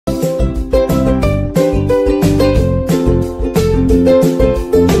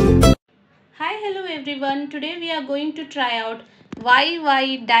everyone, today we are going to try out Wai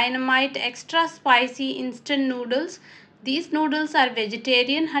Wai Dynamite Extra Spicy Instant Noodles. These noodles are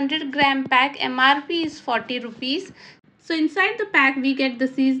vegetarian, 100-gram pack, MRP is 40 rupees. So inside the pack we get the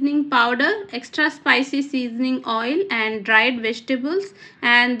seasoning powder, extra spicy seasoning oil and dried vegetables,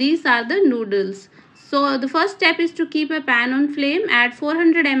 and these are the noodles. So the first step is to keep a pan on flame, add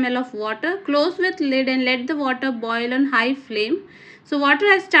 400 ml of water, close with lid and let the water boil on high flame. So water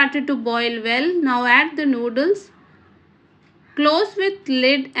has started to boil well. Now add the noodles, close with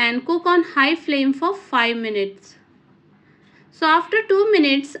lid and cook on high flame for 5 minutes. So after 2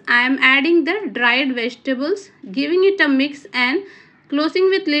 minutes, I am adding the dried vegetables, giving it a mix and closing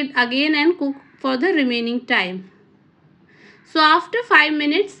with lid again and cook for the remaining time. So after 5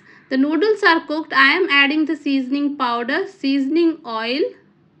 minutes, the noodles are cooked. I am adding the seasoning powder, seasoning oil,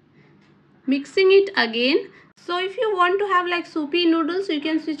 mixing it again. So if you want to have like soupy noodles, you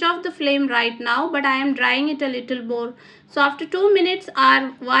can switch off the flame right now, but I am drying it a little more. So after 2 minutes,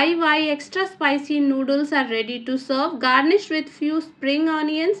 our Wai Wai extra spicy noodles are ready to serve, garnished with few spring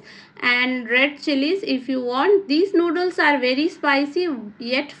onions and red chilies if you want. These noodles are very spicy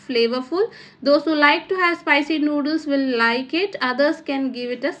yet flavorful. Those who like to have spicy noodles will like it, others can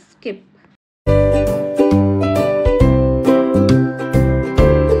give it a skip.